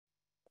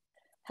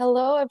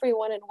Hello,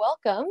 everyone, and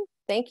welcome.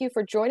 Thank you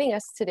for joining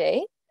us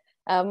today.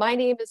 My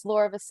name is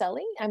Laura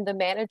Vaselli. I'm the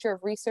Manager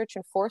of Research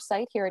and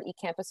Foresight here at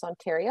eCampus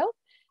Ontario,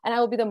 and I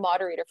will be the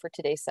moderator for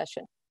today's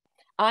session.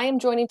 I am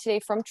joining today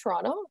from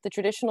Toronto, the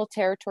traditional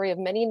territory of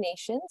many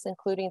nations,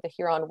 including the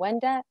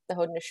Huron-Wendat, the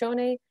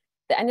Haudenosaunee,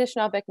 the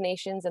Anishinaabe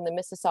Nations, and the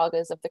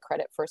Mississaugas of the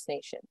Credit First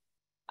Nation.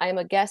 I am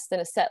a guest and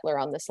a settler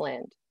on this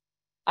land.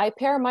 I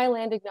pair my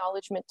land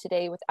acknowledgement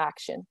today with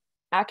action.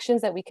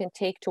 Actions that we can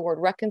take toward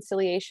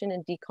reconciliation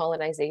and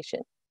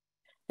decolonization.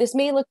 This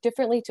may look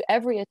differently to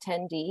every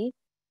attendee,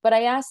 but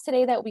I ask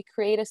today that we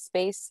create a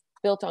space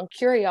built on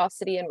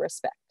curiosity and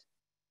respect.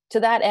 To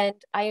that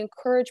end, I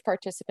encourage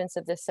participants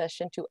of this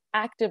session to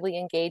actively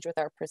engage with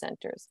our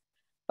presenters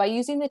by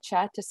using the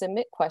chat to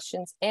submit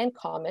questions and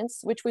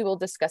comments, which we will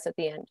discuss at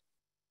the end.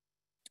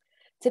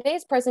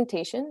 Today's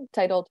presentation,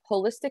 titled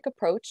Holistic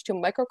Approach to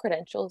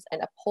Microcredentials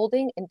and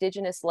Upholding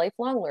Indigenous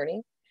Lifelong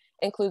Learning,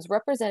 includes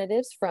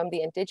representatives from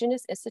the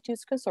Indigenous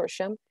Institutes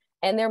Consortium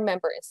and their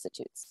member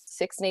institutes,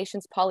 Six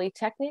Nations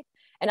Polytechnic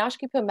and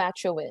Oshki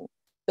Pimache-O-Win,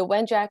 the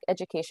Wenjack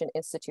Education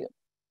Institute.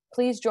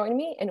 Please join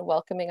me in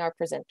welcoming our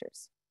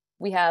presenters.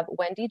 We have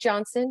Wendy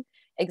Johnson,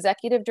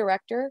 Executive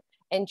Director,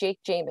 and Jake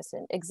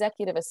Jamieson,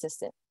 Executive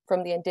Assistant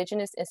from the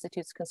Indigenous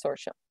Institutes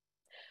Consortium.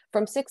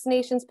 From Six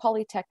Nations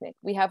Polytechnic,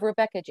 we have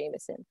Rebecca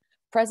Jamieson,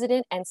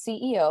 President and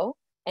CEO,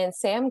 and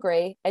Sam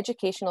Gray,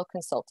 Educational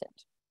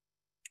Consultant.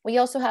 We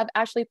also have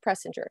Ashleigh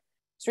Presenger,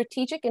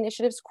 Strategic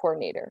Initiatives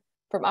Coordinator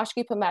from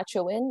Oshki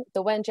Pimache-O-Win,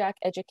 the Wenjack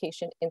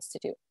Education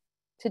Institute.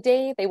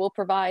 Today, they will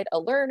provide a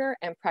learner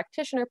and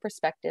practitioner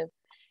perspective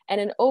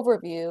and an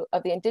overview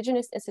of the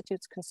Indigenous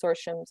Institutes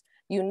Consortium's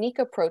unique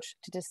approach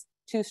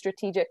to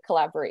strategic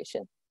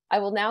collaboration. I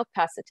will now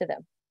pass it to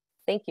them.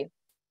 Thank you.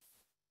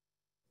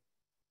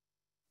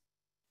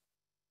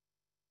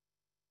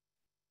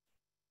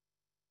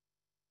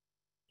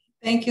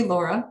 Thank you,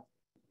 Laura.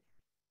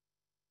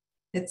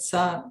 It's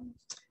a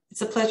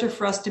pleasure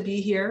for us to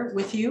be here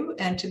with you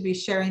and to be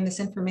sharing this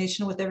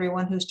information with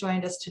everyone who's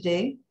joined us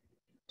today.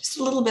 Just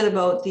a little bit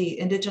about the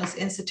Indigenous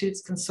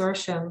Institutes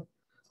Consortium.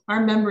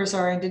 Our members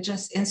are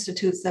Indigenous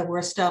institutes that were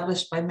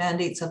established by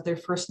mandates of their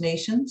First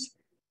Nations,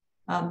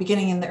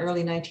 beginning in the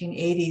early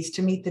 1980s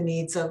to meet the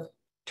needs of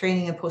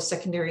training and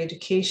post-secondary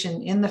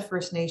education in the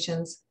First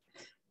Nations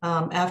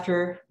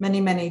after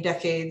many, many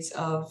decades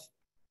of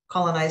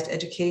colonized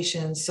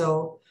education.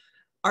 So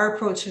our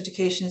approach to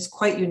education is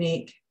quite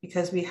unique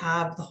because we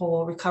have the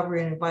whole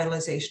recovery and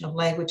revitalization of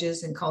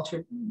languages and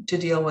culture to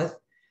deal with,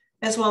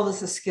 as well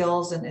as the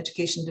skills and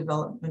education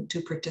development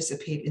to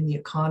participate in the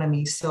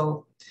economy.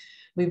 So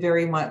we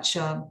very much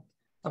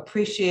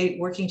appreciate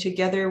working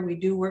together. We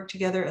do work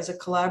together as a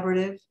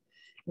collaborative.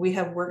 We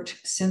have worked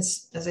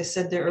since, as I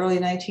said, the early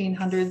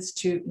 1900s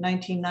to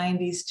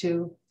 1990s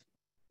to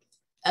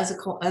as a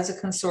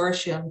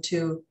consortium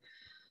to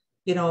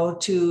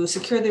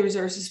secure the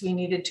resources we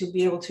needed to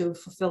be able to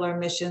fulfill our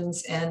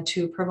missions and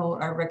to promote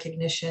our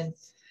recognition.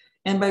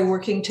 And by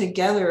working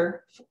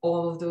together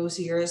all of those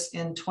years,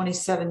 in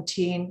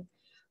 2017,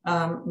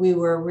 we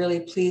were really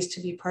pleased to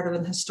be part of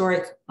an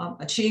historic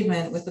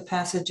achievement with the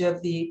passage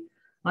of the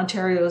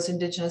Ontario's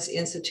Indigenous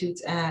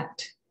Institutes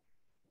Act.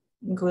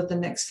 You can go to the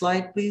next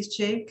slide, please,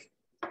 Jake.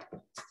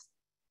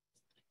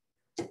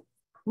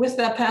 With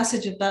that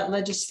passage of that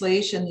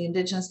legislation, the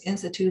Indigenous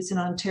Institutes in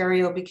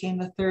Ontario became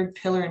the third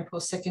pillar in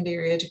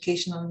post-secondary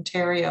education in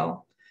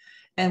Ontario.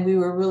 And we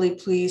were really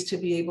pleased to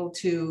be able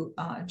to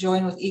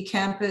join with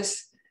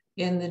eCampus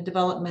in the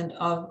development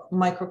of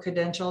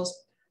micro-credentials,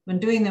 when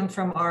doing them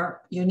from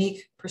our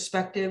unique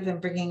perspective and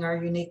bringing our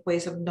unique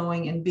ways of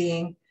knowing and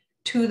being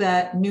to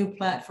that new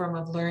platform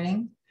of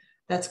learning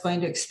that's going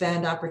to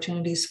expand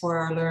opportunities for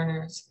our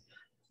learners.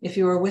 If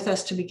you were with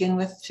us to begin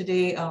with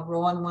today,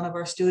 Rowan, one of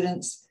our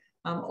students,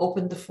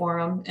 opened the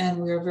forum, and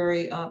we're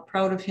very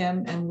proud of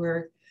him, and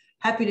we're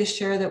happy to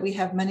share that we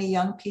have many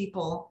young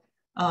people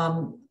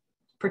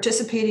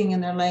participating in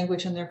their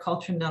language and their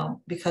culture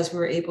now because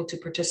we're able to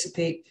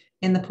participate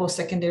in the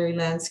post-secondary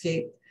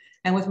landscape.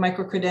 And with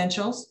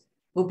micro-credentials,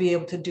 we'll be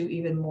able to do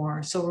even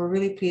more. So we're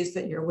really pleased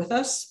that you're with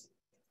us,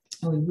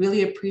 and we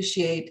really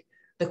appreciate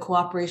the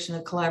cooperation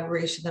and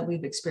collaboration that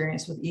we've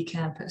experienced with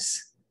eCampus.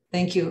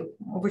 Thank you.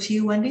 Over to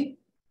you, Wendy.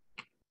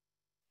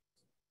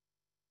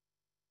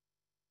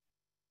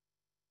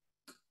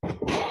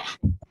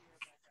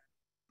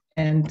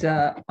 And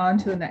on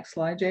to the next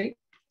slide, Jake.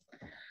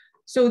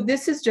 So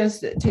this is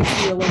just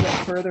takes you a little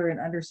bit further in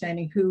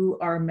understanding who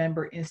our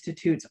member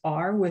institutes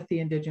are with the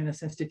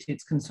Indigenous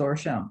Institutes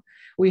Consortium.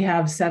 We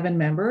have 7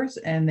 members,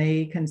 and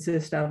they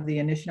consist of the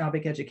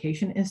Indigenous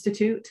Education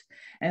Institute,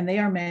 and they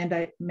are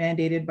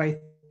mandated by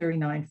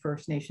 39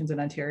 First Nations in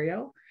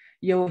Ontario.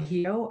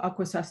 Yohio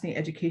Akwesasne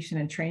Education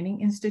and Training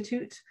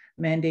Institute,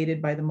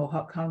 mandated by the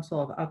Mohawk Council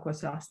of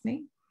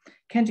Akwesasne.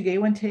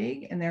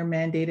 Kenjigewanteg, and they're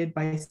mandated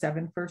by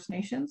 7 First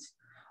Nations.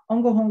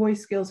 Ongohongwe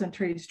Skills and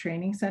Trades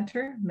Training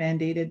Center,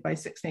 mandated by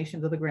 6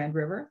 Nations of the Grand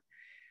River.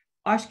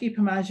 Oshki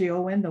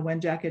Pimache-O-Win, the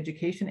Wenjack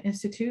Education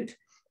Institute,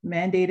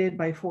 mandated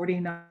by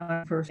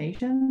 49 First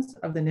Nations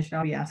of the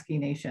Anishinaabe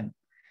Nation.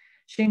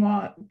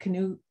 Xinhua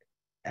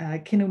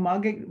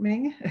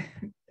Kinumagming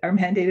are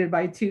mandated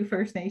by 2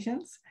 First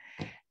Nations.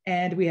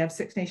 And we have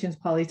Six Nations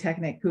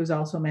Polytechnic, who's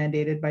also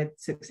mandated by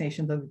 6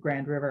 Nations of the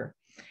Grand River.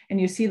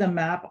 And you see the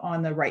map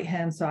on the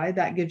right-hand side,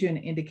 that gives you an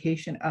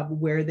indication of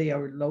where they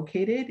are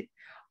located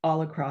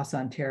all across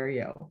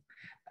Ontario.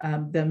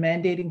 The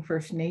mandating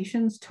First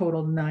Nations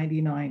total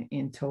 99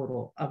 in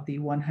total of the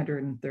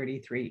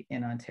 133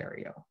 in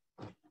Ontario.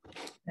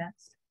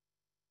 Next.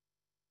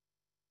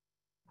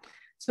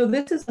 So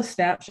this is a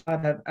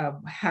snapshot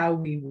of how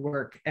we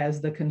work as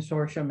the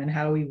consortium and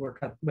how we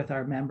work with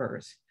our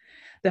members.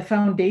 The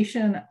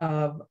foundation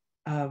of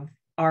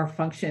our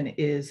function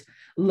is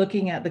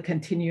looking at the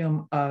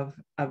continuum of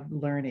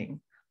learning,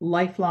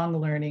 lifelong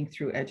learning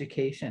through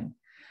education.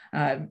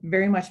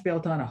 Very much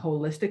built on a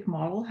holistic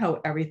model,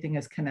 how everything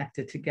is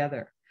connected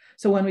together.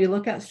 So when we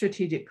look at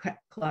strategic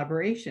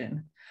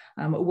collaboration,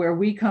 where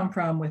we come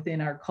from within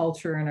our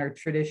culture and our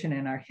tradition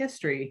and our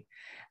history,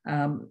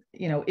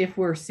 you know, if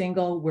we're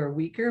single, we're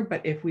weaker,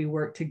 but if we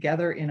work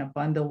together in a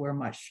bundle, we're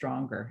much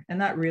stronger. And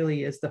that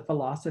really is the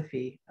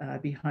philosophy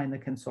behind the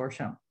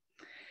consortium.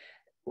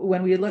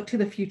 When we look to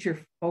the future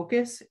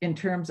focus in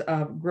terms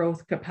of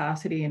growth,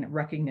 capacity, and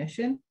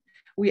recognition,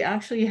 we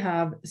actually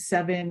have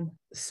 7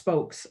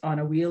 spokes on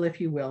a wheel,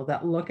 if you will,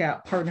 that look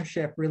at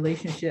partnership,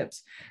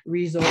 relationships,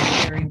 resource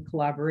sharing,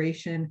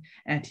 collaboration,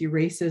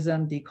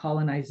 anti-racism,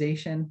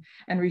 decolonization,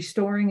 and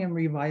restoring and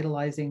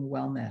revitalizing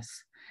wellness.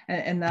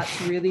 And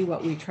that's really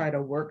what we try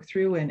to work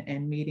through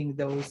and meeting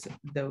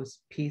those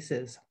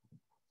pieces.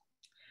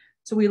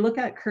 So we look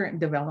at current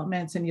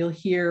developments, and you'll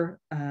hear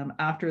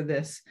after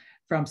this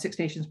from Six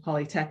Nations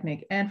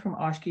Polytechnic and from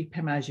Oshki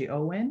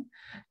Pimache-O-Win,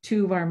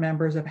 2 of our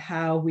members, of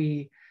how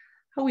we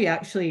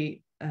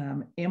actually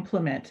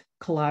implement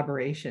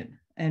collaboration.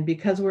 And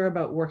because we're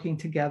about working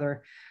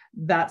together,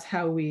 that's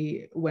how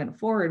we went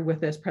forward with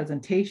this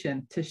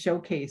presentation, to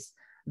showcase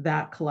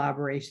that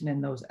collaboration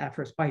and those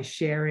efforts by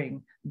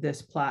sharing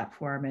this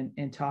platform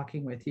and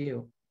talking with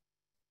you.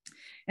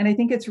 And I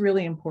think it's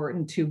really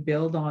important to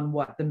build on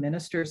what the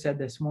minister said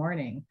this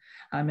morning.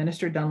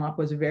 Minister Dunlop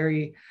was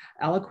very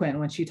eloquent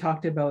when she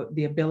talked about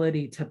the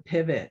ability to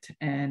pivot,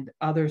 and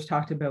others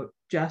talked about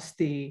just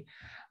the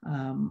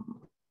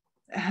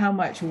how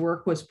much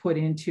work was put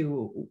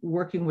into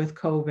working with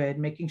COVID,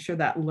 making sure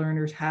that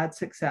learners had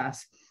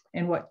success,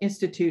 and what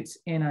institutes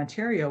in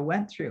Ontario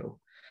went through.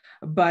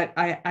 But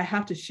I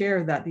have to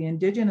share that the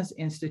Indigenous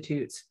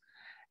Institutes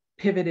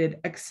pivoted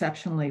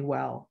exceptionally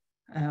well.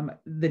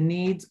 The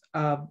needs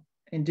of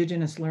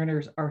Indigenous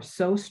learners are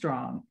so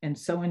strong and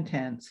so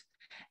intense,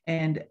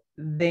 and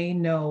they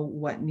know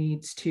what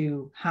needs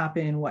to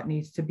happen, what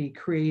needs to be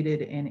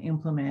created and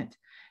implement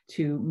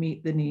to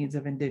meet the needs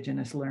of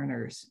Indigenous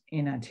learners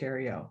in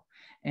Ontario.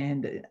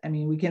 And I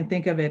mean, we can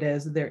think of it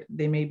as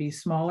they may be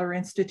smaller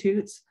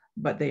institutes,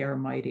 but they are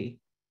mighty.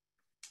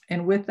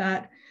 And with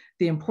that,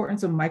 the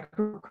importance of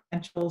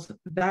micro-credentials,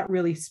 that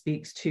really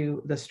speaks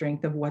to the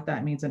strength of what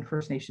that means in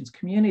First Nations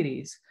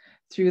communities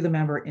through the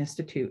member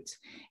institutes.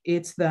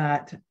 It's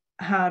that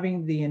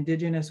having the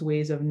Indigenous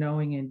ways of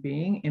knowing and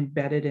being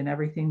embedded in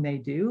everything they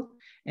do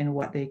and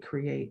what they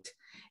create.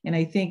 And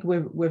I think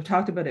we've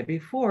talked about it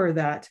before,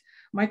 that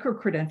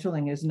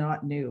micro-credentialing is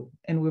not new.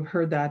 And we've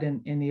heard that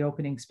in the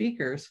opening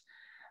speakers,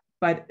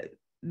 but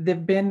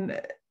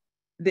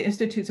the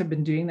institutes have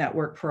been doing that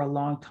work for a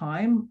long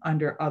time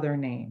under other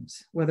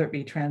names, whether it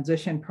be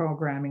transition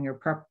programming or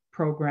prep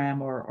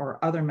program or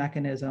other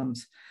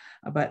mechanisms,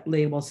 but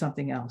label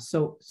something else.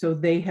 So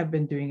they have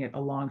been doing it a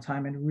long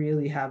time and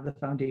really have the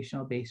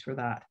foundational base for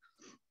that.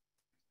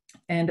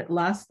 And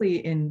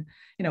lastly,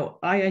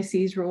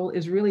 IIC's role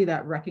is really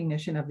that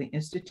recognition of the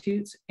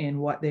institutes in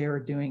what they are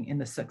doing, in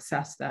the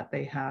success that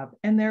they have,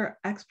 and their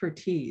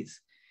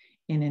expertise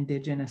in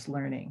Indigenous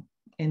learning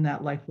in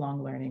that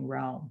lifelong learning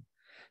realm.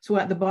 So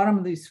at the bottom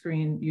of the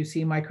screen, you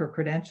see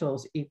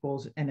micro-credentials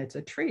equals, and it's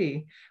a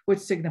tree, which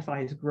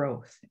signifies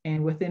growth.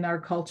 And within our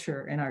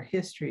culture and our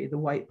history, the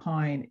white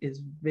pine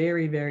is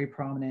very, very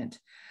prominent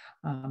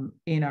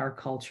in our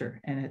culture,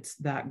 and it's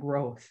that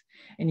growth.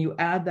 And you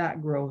add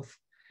that growth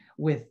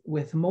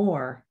with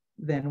more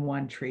than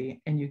one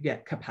tree, and you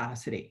get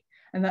capacity.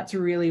 And that's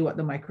really what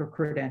the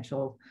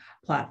micro-credential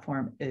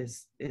platform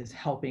is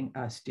helping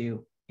us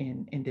do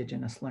in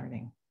Indigenous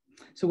learning.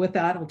 So with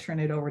that, I'll turn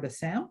it over to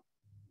Sam.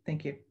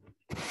 Thank you.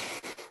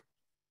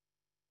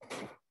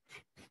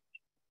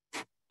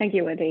 Thank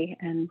you, Wendy,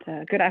 and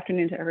good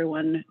afternoon to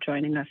everyone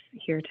joining us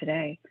here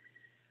today.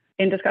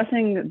 In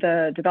discussing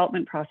the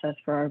development process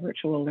for our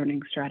virtual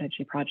learning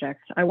strategy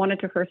projects, I wanted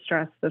to first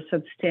stress the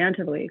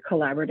substantively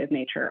collaborative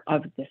nature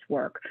of this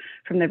work,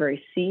 from the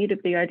very seed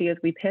of the ideas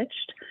we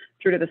pitched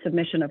through to the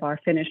submission of our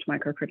finished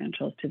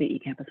micro-credentials to the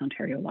eCampus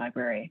Ontario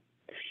Library.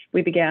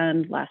 We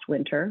began last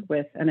winter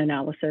with an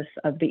analysis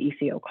of the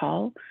ECO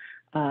call,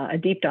 a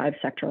deep dive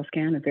sectoral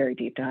scan, a very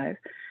deep dive,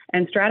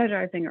 and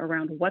strategizing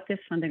around what this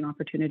funding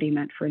opportunity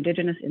meant for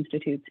Indigenous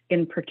institutes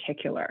in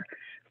particular,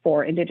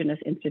 for Indigenous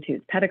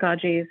institutes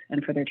pedagogies,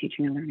 and for their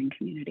teaching and learning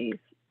communities.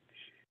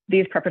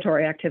 These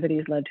preparatory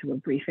activities led to a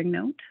briefing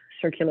note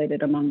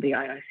circulated among the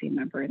IIC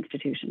member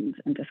institutions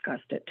and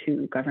discussed at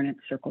 2 governance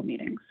circle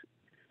meetings.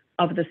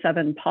 Of the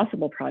 7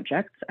 possible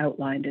projects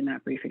outlined in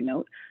that briefing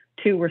note,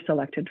 2 were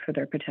selected for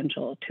their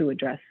potential to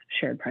address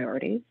shared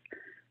priorities,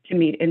 to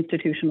meet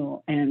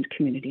institutional and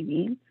community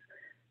needs,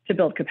 to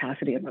build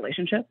capacity and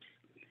relationships,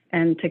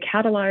 and to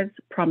catalyze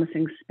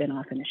promising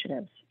spin-off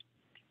initiatives.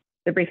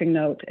 The briefing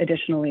note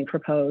additionally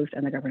proposed,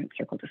 and the governance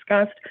circle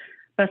discussed,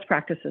 best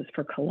practices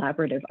for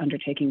collaborative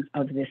undertakings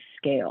of this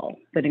scale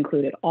that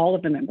included all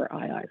of the member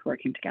IIs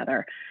working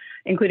together,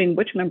 including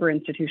which member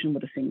institution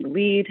would assume the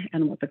lead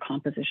and what the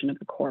composition of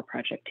the core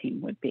project team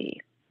would be.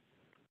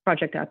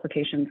 Project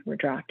applications were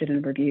drafted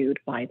and reviewed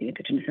by the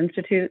Indigenous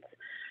Institutes.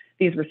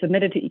 These were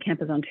submitted to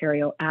eCampus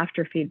Ontario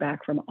after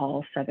feedback from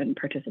all 7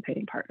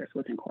 participating partners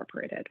was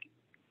incorporated.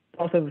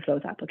 Both of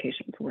those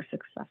applications were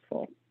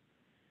successful.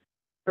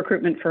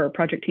 Recruitment for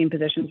project team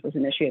positions was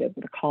initiated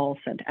with a call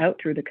sent out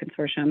through the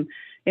consortium,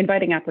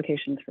 inviting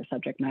applications for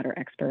subject matter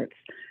experts,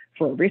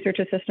 for a research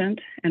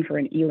assistant, and for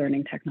an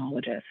e-learning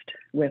technologist,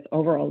 with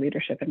overall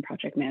leadership and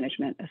project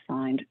management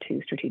assigned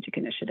to strategic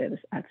initiatives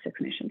at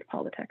Six Nations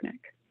Polytechnic.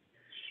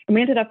 And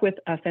we ended up with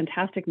a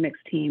fantastic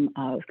mixed team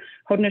of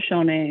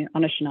Haudenosaunee,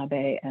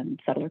 Anishinaabe, and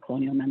settler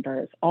colonial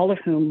members, all of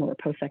whom were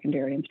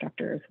post-secondary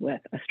instructors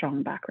with a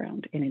strong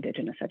background in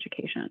Indigenous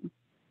education.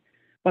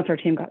 Once our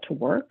team got to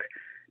work,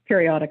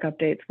 periodic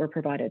updates were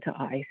provided to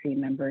IIC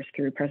members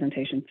through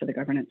presentations to the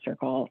governance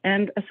circle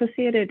and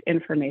associated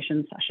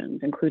information sessions,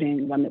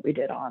 including one that we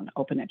did on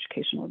open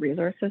educational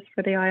resources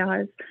for the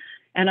IIs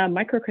and a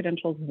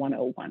Microcredentials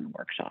 101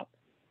 workshop.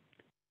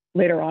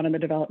 Later on in the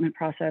development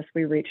process,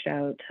 we reached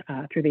out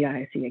through the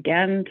IIC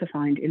again to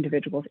find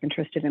individuals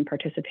interested in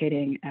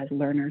participating as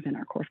learners in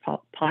our course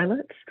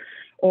pilots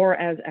or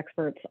as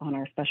experts on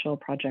our special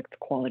project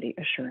quality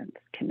assurance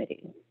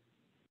committee.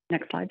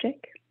 Next slide,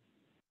 Jake.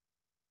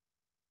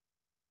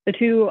 The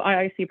 2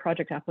 IIC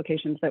project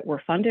applications that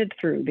were funded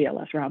through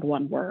BLS Round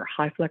 1 were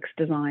HighFlex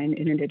Design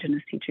in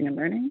Indigenous Teaching and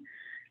Learning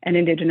and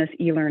Indigenous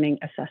e-learning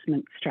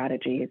assessment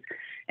strategies.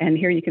 And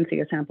here you can see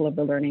a sample of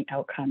the learning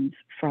outcomes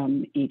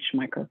from each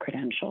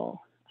micro-credential.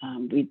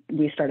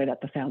 We started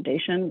at the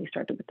foundation. We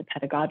started with the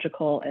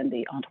pedagogical and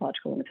the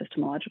ontological and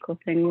epistemological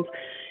things,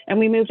 and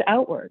we moved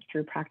outward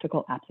through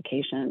practical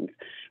applications.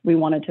 We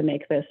wanted to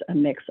make this a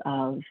mix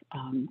of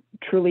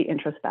truly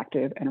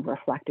introspective and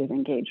reflective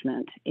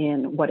engagement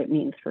in what it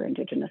means for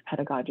Indigenous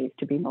pedagogies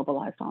to be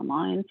mobilized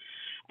online,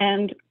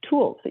 and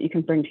tools that you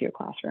can bring to your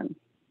classroom.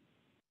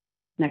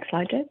 Next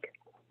slide, Jake.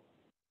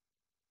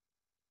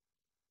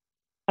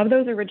 Of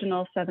those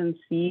original 7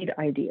 seed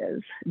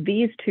ideas,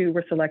 these 2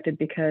 were selected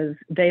because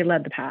they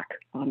led the pack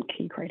on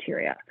key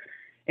criteria,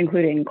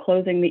 including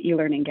closing the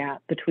e-learning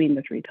gap between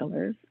the 3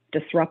 pillars,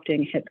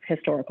 disrupting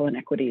historical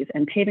inequities,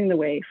 and paving the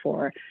way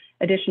for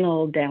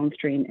additional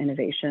downstream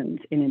innovations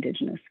in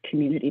Indigenous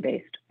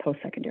community-based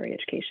post-secondary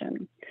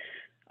education.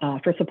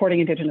 For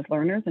supporting Indigenous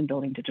learners and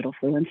building digital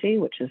fluency,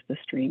 which is the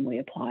stream we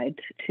applied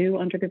to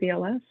under the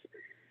BLS,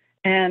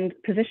 and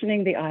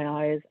positioning the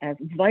IIs as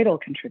vital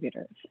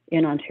contributors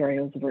in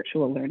Ontario's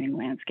virtual learning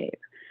landscape.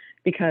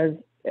 Because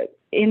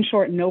in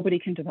short, nobody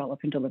can develop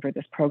and deliver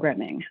this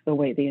programming the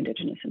way the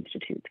Indigenous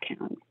Institutes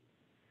can.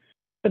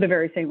 For the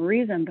very same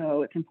reason,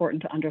 though, it's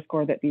important to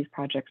underscore that these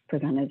projects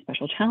presented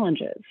special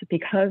challenges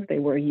because they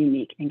were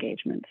unique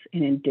engagements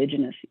in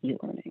Indigenous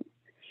e-learning.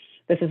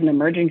 This is an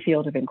emerging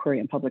field of inquiry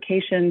and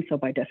publication, so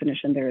by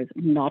definition, there is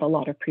not a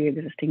lot of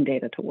pre-existing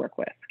data to work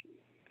with.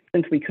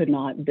 Since we could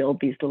not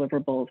build these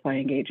deliverables by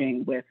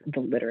engaging with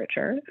the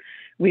literature,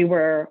 we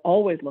were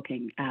always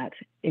looking at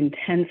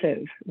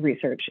intensive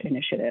research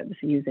initiatives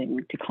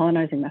using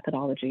decolonizing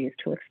methodologies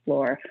to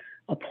explore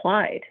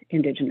applied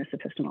Indigenous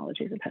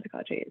epistemologies and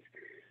pedagogies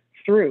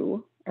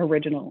through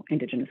original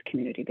Indigenous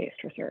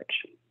community-based research.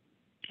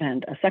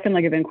 And a second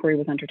leg of inquiry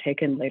was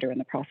undertaken later in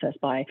the process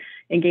by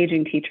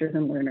engaging teachers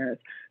and learners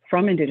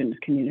from Indigenous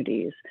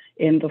communities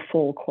in the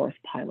full course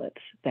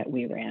pilots that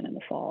we ran in the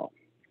fall.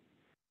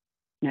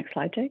 Next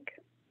slide, Jake.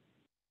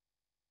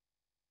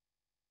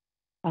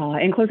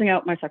 In closing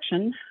out my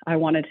section, I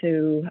wanted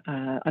to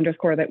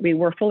underscore that we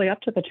were fully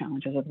up to the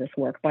challenges of this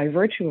work by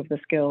virtue of the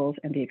skills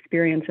and the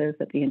experiences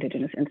that the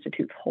Indigenous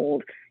Institutes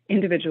hold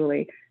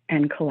individually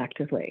and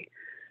collectively.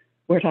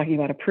 We're talking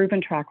about a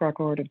proven track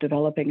record of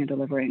developing and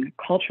delivering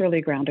culturally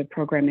grounded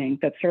programming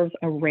that serves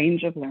a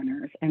range of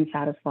learners and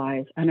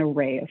satisfies an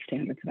array of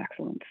standards of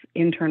excellence,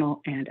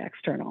 internal and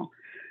external,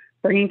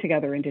 bringing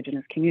together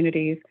Indigenous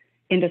communities,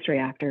 industry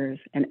actors,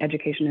 and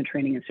education and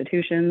training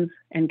institutions,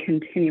 and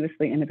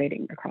continuously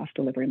innovating across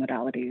delivery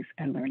modalities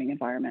and learning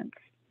environments.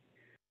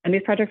 And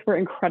these projects were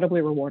incredibly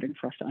rewarding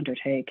for us to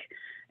undertake,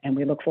 and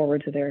we look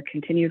forward to their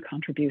continued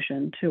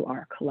contribution to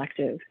our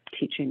collective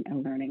teaching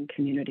and learning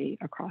community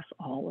across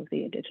all of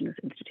the Indigenous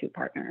Institute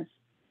partners.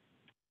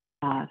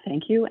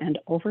 Thank you, and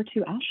over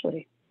to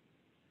Ashleigh.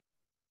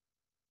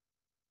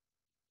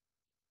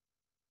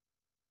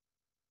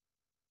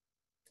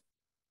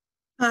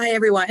 Hi,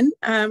 everyone.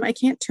 I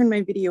can't turn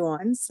my video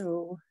on,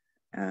 so,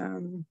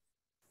 oh,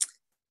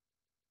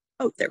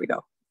 there we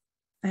go.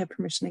 I have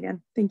permission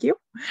again. Thank you.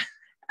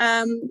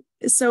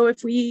 So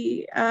if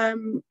we,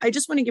 I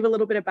just want to give a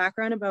little bit of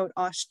background about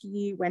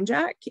Oshki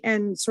Wenjack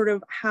and sort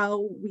of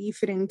how we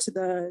fit into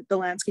the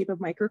landscape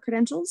of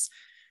micro-credentials.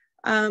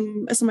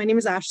 So my name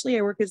is Ashleigh.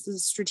 I work as the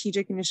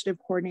Strategic Initiative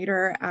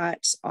Coordinator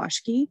at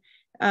Oshki.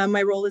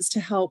 My role is to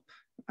help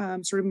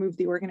sort of move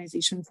the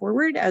organization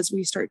forward as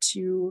we start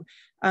to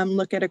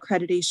look at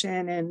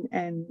accreditation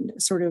and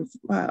sort of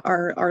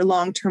our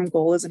long-term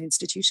goal as an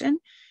institution.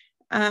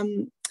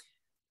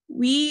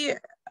 We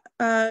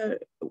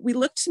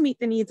look to meet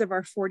the needs of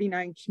our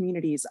 49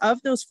 communities.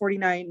 Of those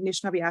 49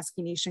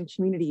 Anishinaabe-Aski Nation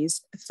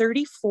communities,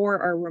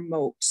 34 are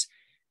remote.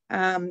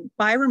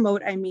 By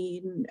remote, I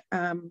mean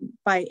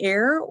by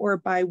air or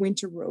by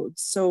winter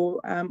roads.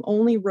 So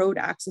only road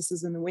access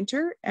is in the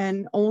winter,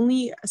 and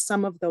only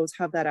some of those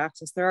have that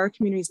access. There are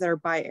communities that are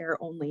by air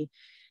only.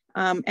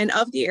 And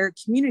of the air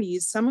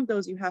communities, some of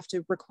those you have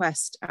to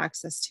request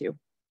access to.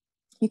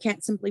 You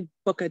can't simply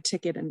book a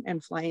ticket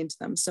and fly into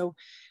them. So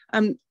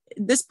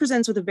this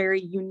presents with a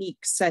very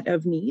unique set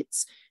of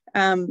needs.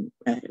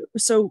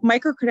 So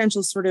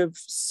micro-credentials sort of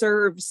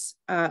serves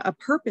a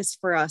purpose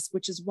for us,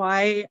 which is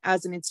why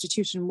as an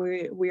institution,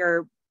 we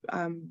are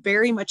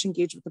very much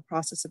engaged with the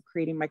process of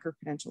creating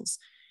micro-credentials.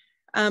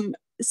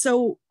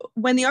 So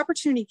when the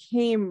opportunity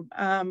came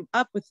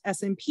up with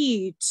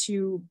SMP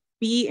to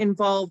be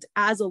involved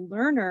as a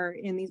learner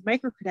in these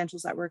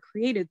micro-credentials that were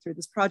created through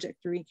this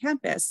project through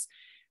eCampus,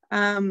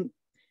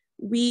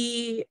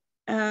 we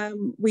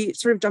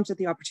sort of jumped at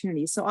the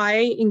opportunity. So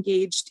I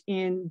engaged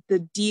in the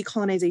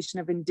decolonization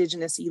of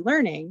Indigenous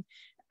e-learning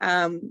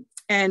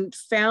and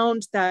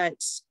found that,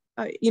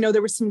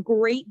 there were some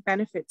great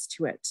benefits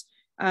to it.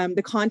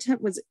 The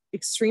content was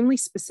extremely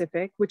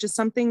specific, which is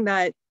something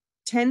that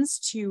tends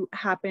to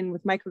happen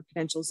with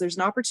micro-credentials. There's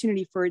an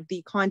opportunity for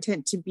the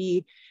content to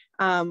be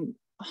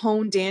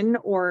honed in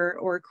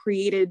or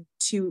created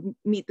to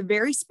meet the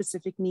very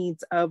specific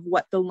needs of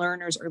what the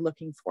learners are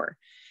looking for.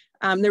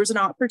 There was an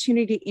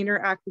opportunity to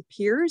interact with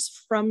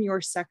peers from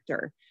your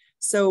sector.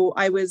 So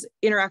I was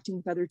interacting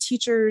with other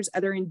teachers,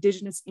 other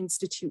Indigenous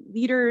Institute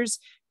leaders,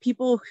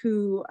 people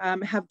who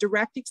have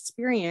direct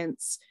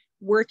experience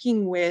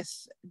working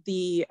with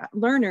the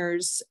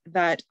learners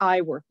that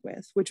I work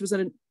with, which was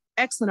an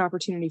excellent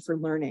opportunity for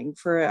learning,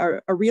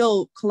 for a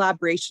real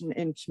collaboration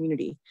and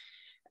community.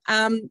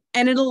 And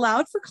it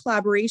allowed for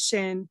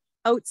collaboration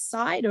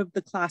outside of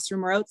the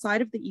classroom or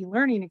outside of the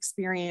e-learning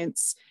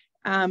experience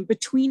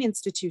between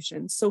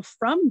institutions. So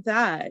from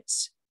that,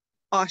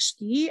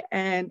 Oshki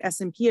and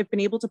SMP have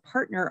been able to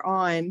partner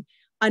on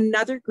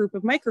another group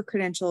of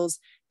micro-credentials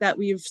that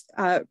we've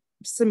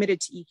submitted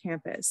to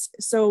eCampus.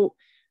 So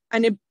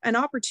an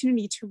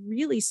opportunity to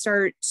really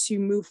start to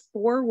move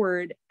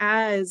forward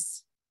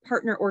as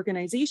partner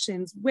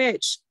organizations,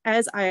 which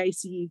as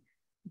IIC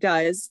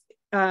does,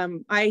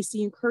 IIC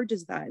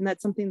encourages that. And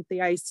that's something that the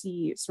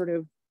IIC sort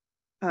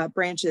of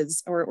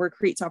branches or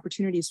creates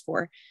opportunities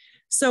for.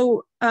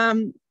 So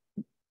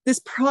this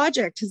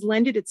project has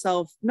lended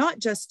itself not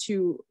just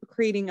to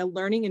creating a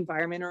learning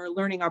environment or a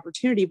learning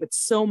opportunity, but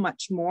so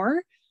much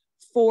more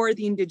for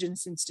the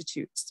Indigenous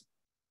Institutes.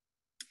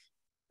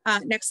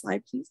 Next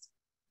slide, please.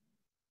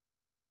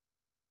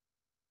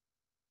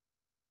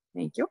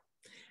 Thank you.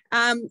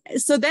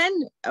 So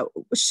then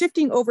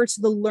shifting over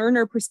to the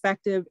learner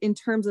perspective in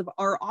terms of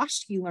our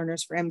Oshki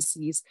learners for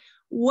MCs,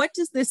 what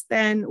did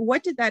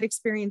that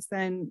experience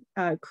then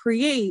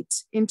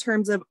create in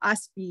terms of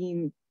us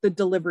being the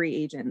delivery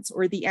agents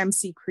or the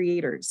MC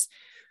creators?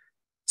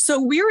 So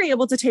we were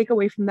able to take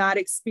away from that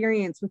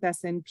experience with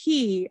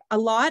SNP a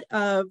lot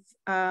of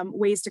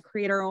ways to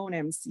create our own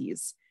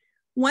MCs.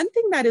 One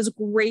thing that is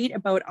great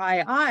about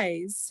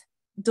IIs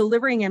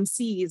delivering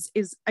MCs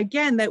is,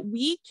 again, that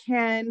we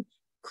can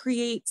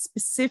create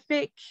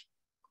specific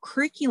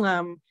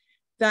curriculum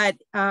that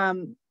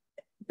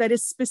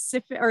is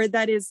specific or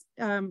that is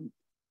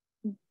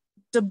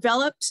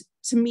developed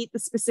to meet the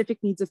specific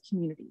needs of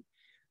community.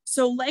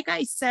 So like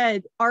I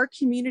said, our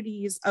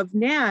communities of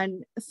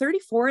NAN,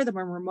 34 of them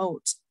are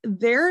remote.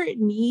 Their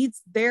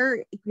needs,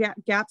 their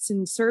gaps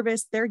in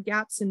service, their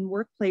gaps in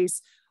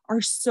workplace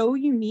are so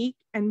unique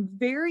and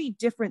very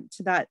different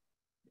to that,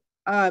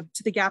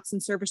 to the gaps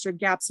in service or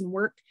gaps in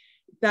work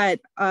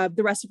that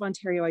the rest of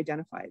Ontario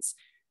identifies.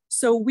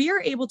 So we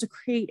are able to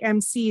create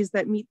MCs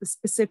that meet the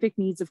specific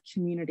needs of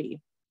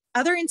community.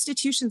 Other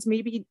institutions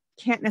maybe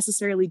can't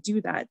necessarily do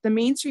that. The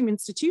mainstream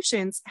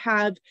institutions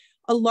have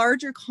a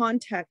larger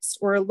context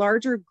or a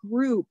larger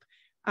group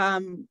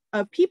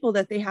of people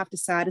that they have to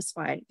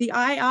satisfy. The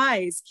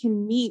IIs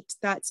can meet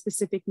that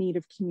specific need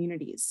of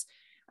communities.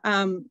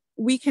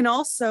 We can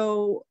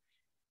also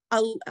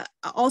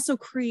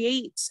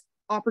create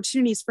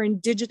opportunities for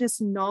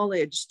Indigenous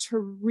knowledge to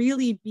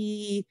really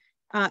be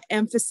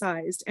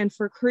emphasized and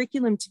for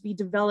curriculum to be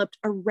developed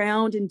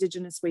around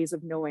Indigenous ways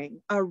of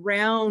knowing,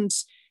 around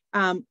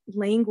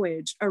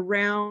language,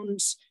 around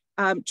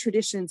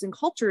traditions and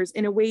cultures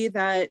in a way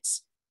that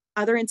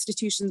other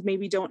institutions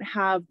maybe don't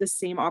have the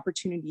same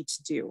opportunity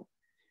to do.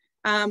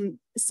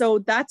 So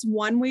that's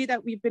one way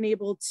that we've been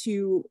able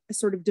to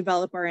sort of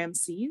develop our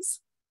MCs.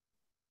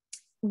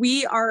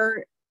 We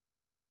are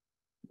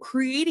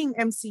creating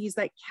MCs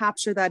that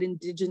capture that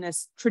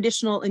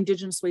traditional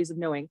Indigenous ways of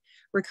knowing.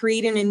 We're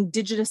creating an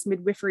Indigenous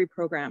midwifery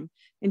program,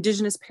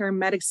 Indigenous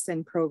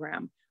paramedicine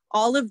program,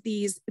 all of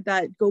these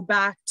that go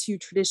back to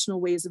traditional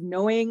ways of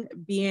knowing,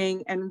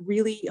 being, and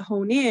really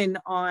hone in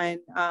on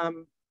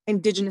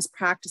Indigenous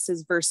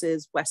practices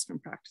versus Western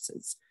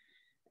practices.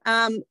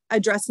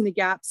 Addressing the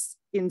gaps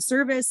in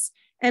service,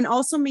 and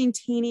also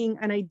maintaining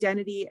an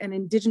identity, an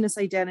Indigenous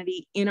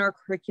identity in our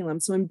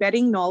curriculum. So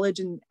embedding knowledge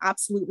in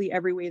absolutely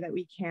every way that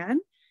we can,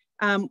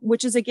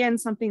 which is again,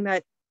 something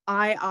that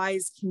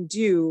IIs can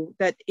do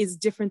that is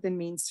different than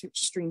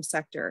mainstream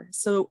sector.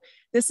 So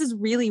this is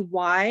really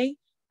why,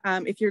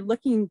 if you're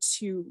looking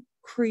to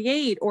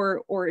create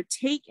or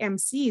take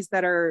MCs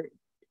that are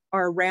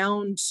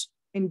around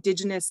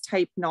Indigenous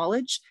type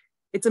knowledge,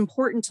 it's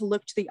important to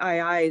look to the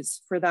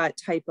IIs for that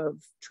type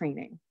of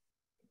training.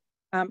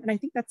 And I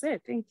think that's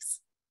it.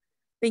 Thanks.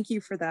 Thank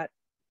you for that.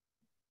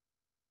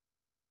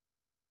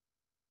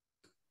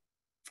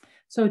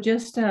 So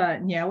just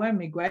Nyawa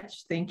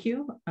Miigwech, thank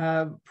you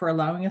for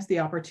allowing us the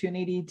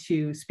opportunity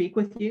to speak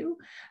with you.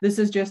 This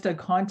is just a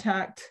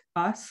contact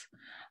us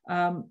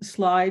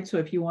slide. So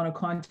if you want to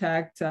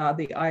contact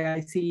the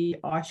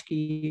IIC,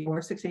 Oshki,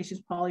 or Six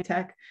Nations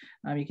Polytechnic,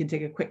 you can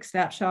take a quick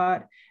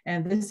snapshot.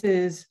 And this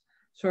is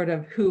sort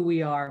of who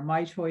we are,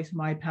 my choice,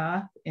 my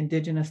path,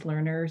 Indigenous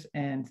learners,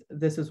 and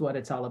this is what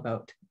it's all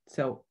about.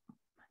 So,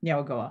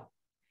 Nyawagoa.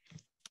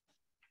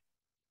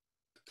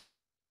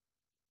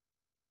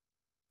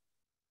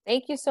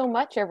 Thank you so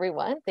much,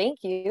 everyone. Thank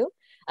you.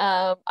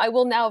 I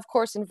will now, of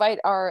course, invite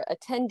our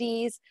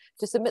attendees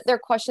to submit their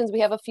questions. We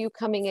have a few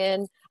coming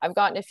in. I've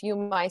gotten a few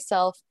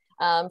myself.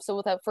 So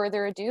without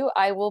further ado,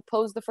 I will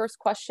pose the first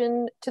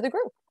question to the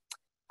group.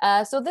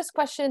 So this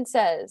question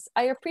says,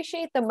 I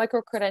appreciate the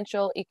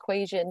micro-credential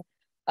equation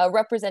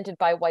represented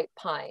by white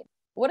pine.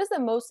 What is the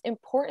most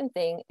important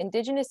thing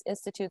Indigenous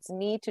institutes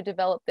need to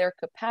develop their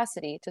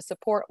capacity to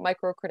support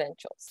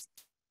micro-credentials?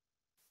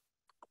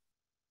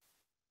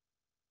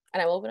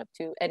 And I will open up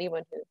to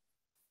anyone who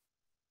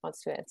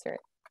wants to answer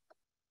it.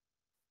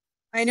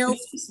 I know.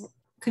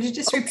 Could you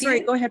just repeat?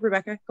 Sorry, go ahead,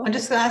 Rebecca. I'm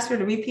just going to ask her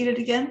to repeat it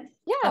again.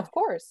 Yeah, of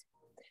course.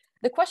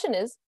 The question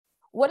is,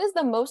 what is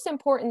the most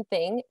important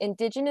thing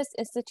Indigenous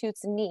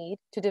institutes need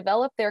to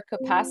develop their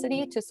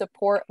capacity to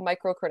support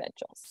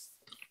micro-credentials?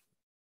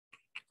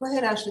 Go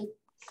ahead, Ashleigh.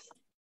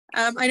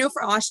 I know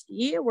for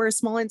Oshki, we're a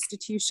small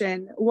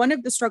institution. One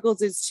of the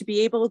struggles is to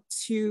be able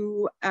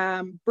to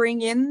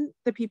bring in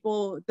the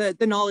people, the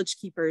knowledge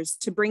keepers,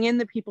 to bring in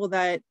the people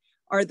that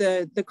are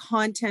the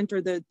content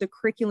or the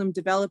curriculum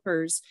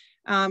developers,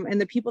 and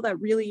the people that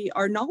really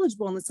are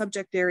knowledgeable in the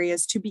subject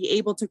areas to be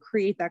able to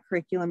create that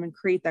curriculum and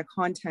create that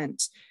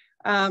content.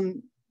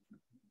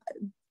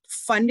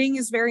 Funding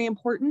is very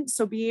important.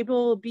 So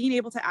being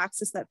able to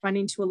access that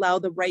funding to allow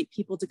the right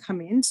people to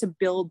come in to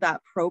build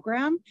that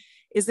program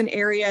is an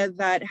area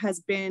that has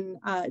been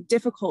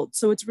difficult.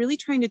 So it's really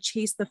trying to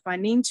chase the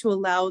funding to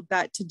allow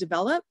that to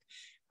develop,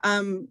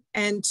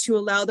 and to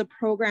allow the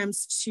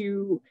programs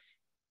to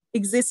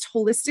exist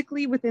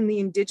holistically within the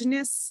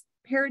Indigenous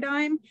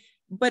paradigm,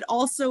 but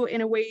also in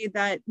a way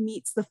that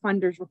meets the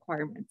funders'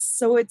 requirements.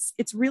 So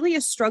it's really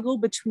a struggle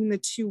between the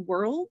two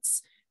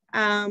worlds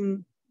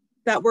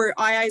that where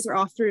IIs are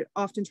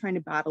often trying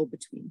to battle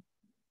between.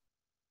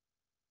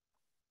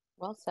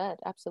 Well said,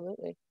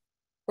 absolutely.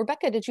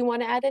 Rebecca, did you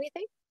want to add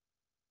anything?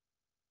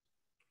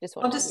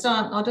 I'll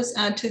just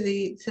add to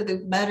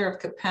the matter of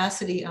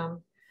capacity.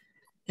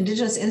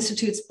 Indigenous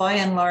institutes, by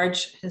and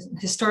large,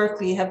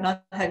 historically have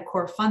not had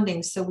core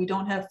funding, so we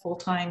don't have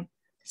full-time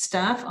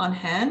staff on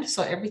hand.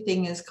 So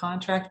everything is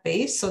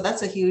contract-based. So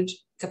that's a huge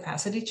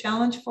capacity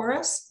challenge for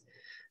us.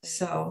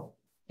 So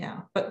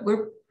yeah, but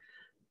we're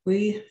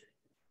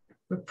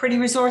pretty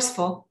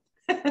resourceful.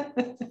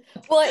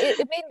 Well,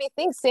 it made me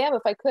think, Sam,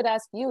 if I could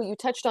ask you, you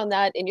touched on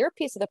that in your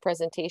piece of the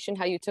presentation,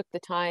 how you took the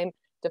time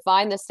to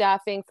find the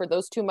staffing for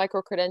those 2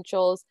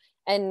 micro-credentials,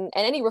 and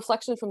any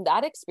reflections from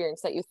that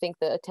experience that you think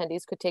the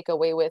attendees could take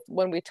away with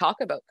when we talk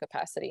about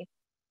capacity.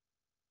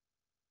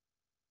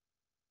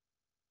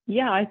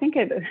 Yeah, I think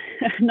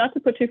not to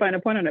put too fine a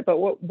point on it, but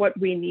what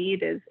we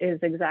need is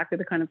exactly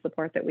the kind of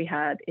support that we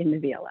had in the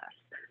VLS.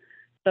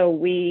 So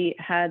we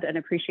had an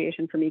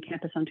appreciation from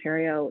eCampus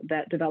Ontario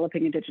that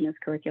developing Indigenous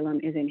curriculum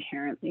is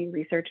inherently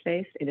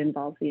research-based. It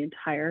involves the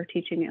entire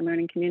teaching and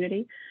learning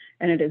community,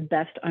 and it is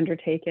best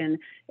undertaken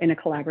in a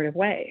collaborative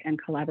way, and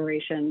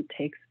collaboration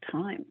takes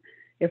time.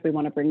 If we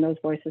want to bring those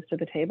voices to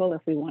the table,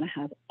 if we want to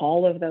have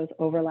all of those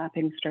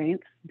overlapping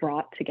strengths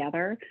brought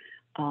together,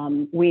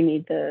 we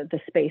need the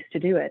space to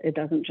do it. It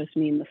doesn't just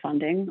mean the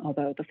funding,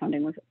 although the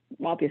funding was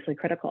obviously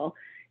critical.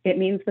 It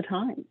means the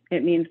time.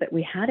 It means that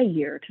we had a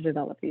year to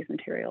develop these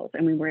materials,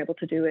 and we were able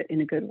to do it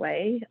in a good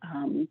way,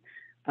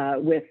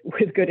 with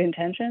good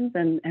intentions,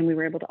 and we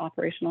were able to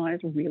operationalize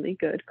really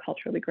good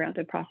culturally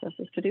grounded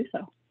processes to do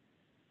so.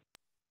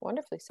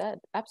 Wonderfully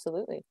said,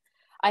 absolutely.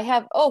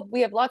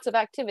 we have lots of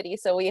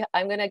activities, so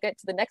I'm going to get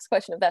to the next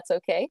question if that's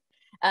okay.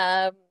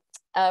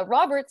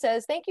 Robert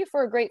says, thank you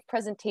for a great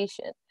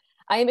presentation.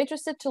 I am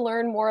interested to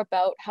learn more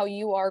about how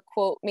you are,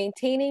 quote,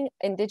 maintaining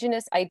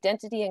Indigenous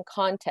identity and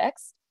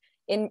context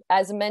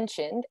as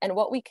mentioned, and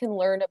what we can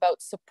learn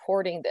about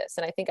supporting this.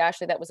 And I think,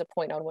 Ashleigh, that was a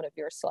point on one of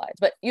your slides,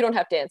 but you don't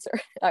have to answer.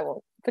 I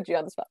won't put you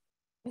on the spot.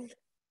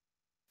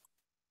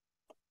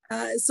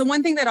 So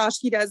one thing that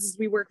Oshki does is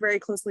we work very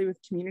closely with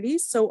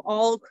communities. So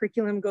all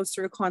curriculum goes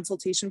through a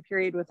consultation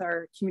period with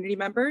our community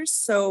members.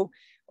 So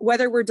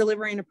whether we're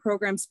delivering a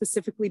program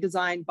specifically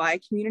designed by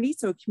community,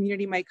 so a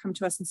community might come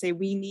to us and say,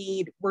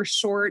 we're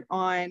short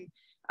on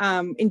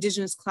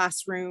Indigenous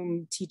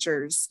classroom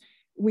teachers.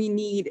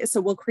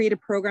 So we'll create a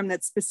program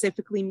that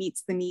specifically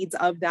meets the needs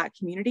of that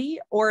community.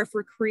 Or if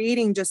we're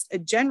creating just a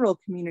general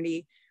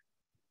community,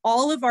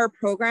 all of our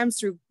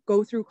programs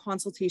go through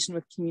consultation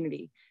with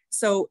community.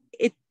 So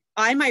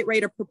I might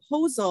write a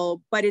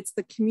proposal, but it's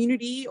the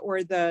community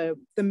or the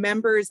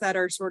members that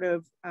are sort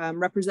of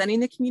representing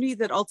the community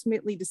that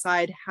ultimately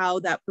decide how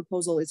that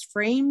proposal is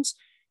framed,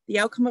 the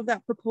outcome of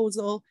that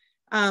proposal.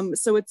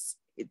 So it's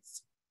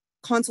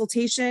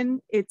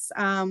consultation. It's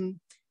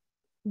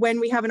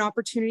when we have an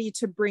opportunity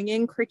to bring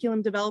in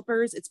curriculum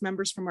developers, it's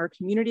members from our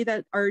community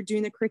that are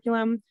doing the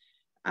curriculum.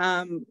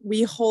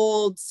 We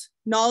hold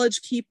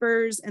knowledge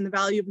keepers and the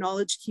value of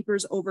knowledge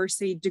keepers over,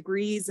 say,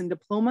 degrees and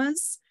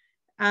diplomas.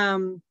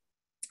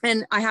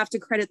 And I have to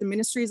credit the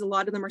ministries. A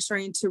lot of them are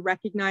starting to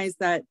recognize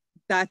that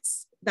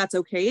that's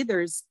okay.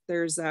 There's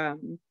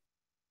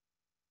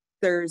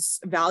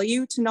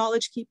value to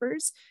knowledge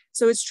keepers.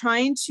 So it's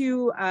trying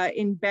to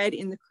embed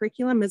in the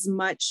curriculum as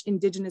much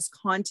Indigenous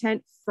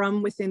content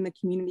from within the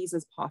communities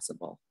as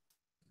possible.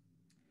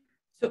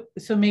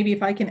 So maybe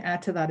if I can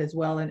add to that as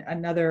well, and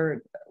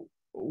another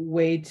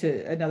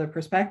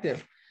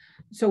perspective.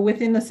 So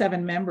within the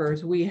 7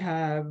 members, we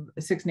have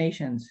Six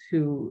Nations,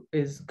 who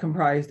is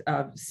comprised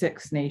of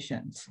 6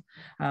 nations.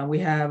 We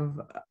have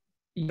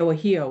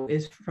Yoahio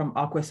is from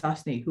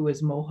Akwesasne, who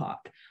is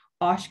Mohawk.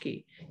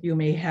 Oshki, you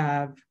may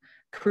have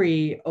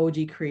Cree,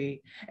 Oji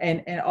Cree,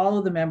 and all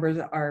of the members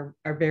are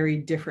very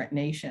different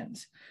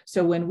nations.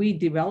 So when we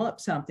develop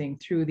something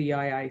through the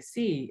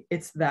IIC,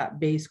 it's that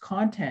base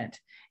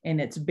content,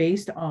 and it's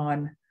based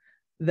on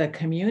the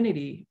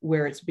community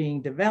where it's being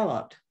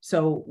developed.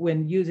 So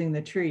when using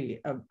the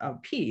tree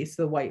of peace,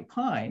 the white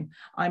pine,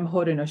 I'm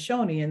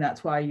Haudenosaunee, and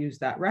that's why I use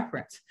that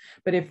reference.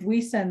 But if we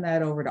send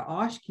that over to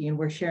Oshki and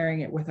we're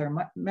sharing it with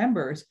our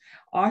members,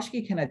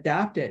 Oshki can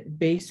adapt it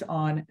based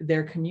on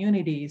their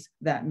communities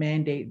that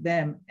mandate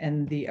them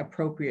and the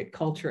appropriate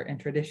culture and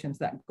traditions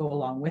that go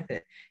along with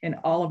it. And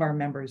all of our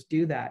members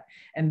do that.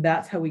 And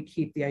that's how we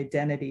keep the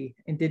identity,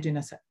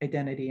 Indigenous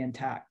identity,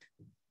 intact.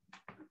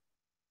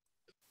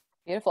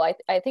 Beautiful.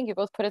 I think you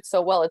both put it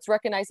so well. It's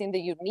recognizing the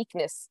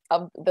uniqueness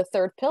of the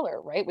 3rd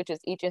pillar, right? Which is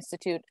each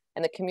institute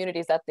and the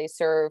communities that they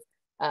serve,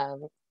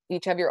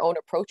 each have your own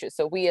approaches.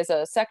 So we as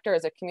a sector,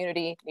 as a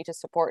community, need to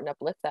support and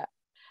uplift that.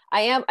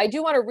 I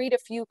do want to read a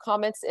few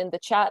comments in the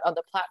chat on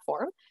the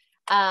platform.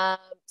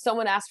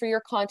 Someone asked for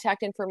your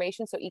contact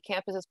information, so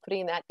eCampus is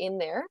putting that in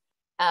there.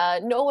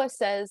 Noah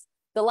says,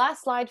 the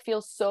last slide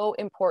feels so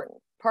important.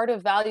 Part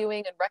of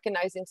valuing and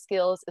recognizing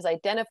skills is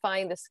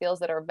identifying the skills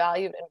that are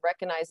valued and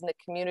recognized in the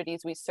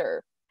communities we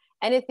serve.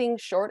 Anything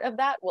short of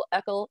that will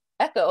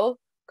echo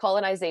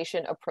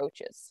colonization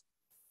approaches.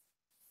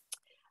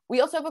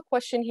 We also have a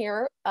question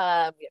here. We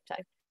have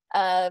time.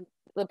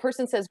 The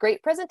person says,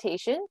 great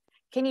presentation.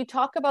 Can you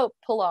talk about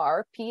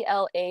PLAR,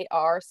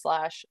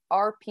 PLAR/RPL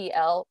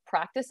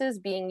practices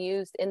being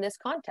used in this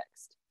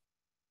context?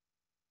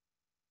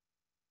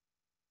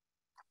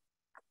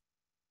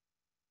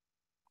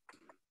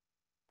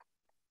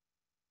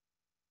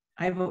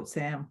 I vote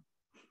Sam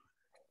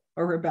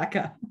or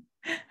Rebecca.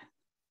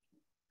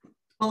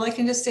 Well, I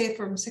can just say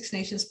from Six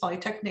Nations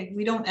Polytechnic,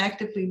 we don't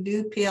actively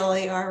do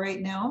PLAR right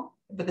now,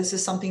 but this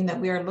is something that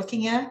we are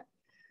looking at.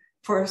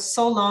 For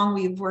so long,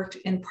 we've worked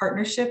in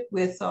partnership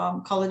with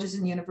colleges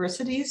and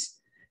universities.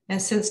 And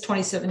since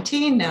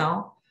 2017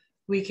 now,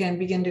 we can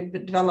begin to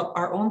develop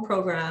our own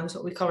programs,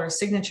 what we call our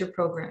signature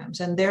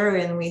programs. And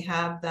therein we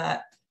have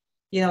that,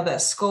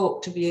 that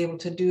scope to be able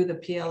to do the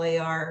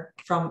PLAR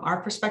from our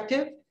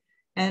perspective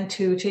and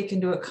to take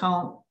into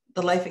account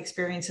the life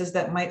experiences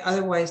that might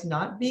otherwise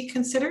not be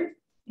considered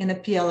in a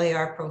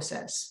PLAR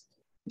process.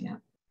 Yeah.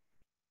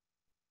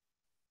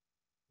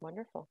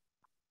 Wonderful.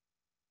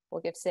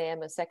 We'll give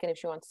Sam a second if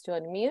she wants to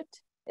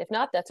unmute. If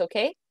not, that's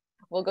okay.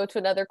 We'll go to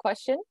another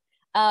question.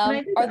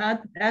 Can I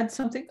add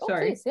something? Oh,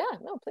 sorry. Please. Yeah,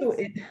 no,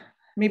 please. So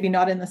maybe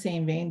not in the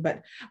same vein,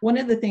 but one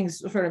of the things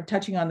sort of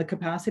touching on the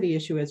capacity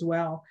issue as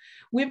well,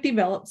 we've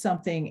developed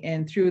something,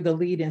 and through the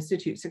lead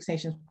institute, Six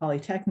Nations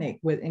Polytechnic,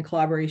 in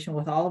collaboration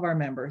with all of our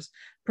members,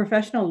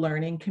 professional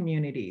learning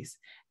communities.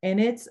 And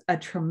it's a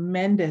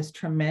tremendous,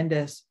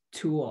 tremendous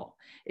tool.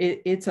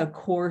 It's a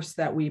course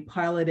that we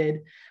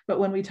piloted, but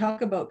when we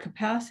talk about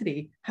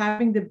capacity,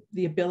 having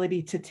the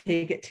ability to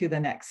take it to the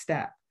next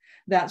step.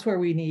 that's where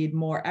we need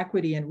more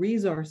equity and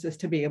resources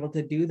to be able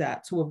to do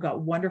that. So we've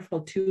got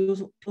wonderful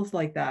tools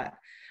like that,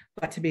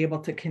 but to be able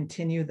to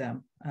continue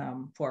them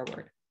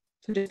forward.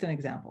 So just an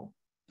example.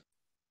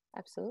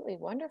 Absolutely,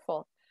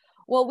 wonderful.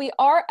 Well, we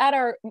are at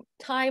our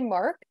time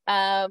mark.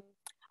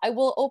 I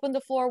will open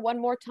the floor one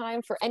more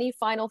time for any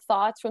final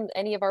thoughts from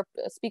any of our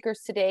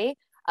speakers today.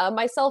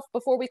 Myself,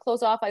 before we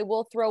close off, I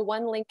will throw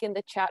one link in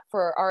the chat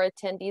for our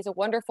attendees, a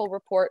wonderful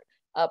report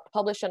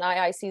published on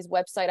IIC's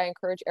website. I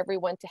encourage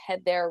everyone to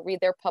head there, read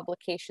their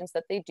publications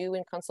that they do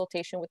in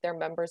consultation with their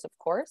members, of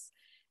course.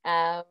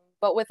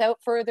 But without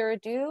further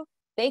ado,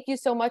 thank you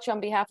so much on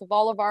behalf of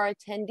all of our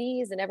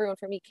attendees and everyone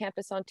from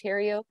eCampus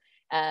Ontario.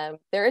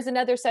 There is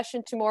another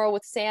session tomorrow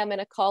with Sam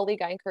and a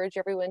colleague. I encourage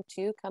everyone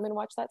to come and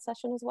watch that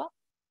session as well.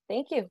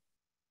 Thank you.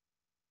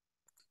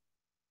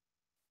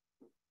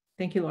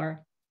 Thank you, Laura.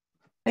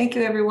 Thank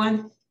you,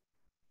 everyone.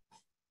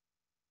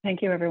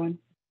 Thank you, everyone.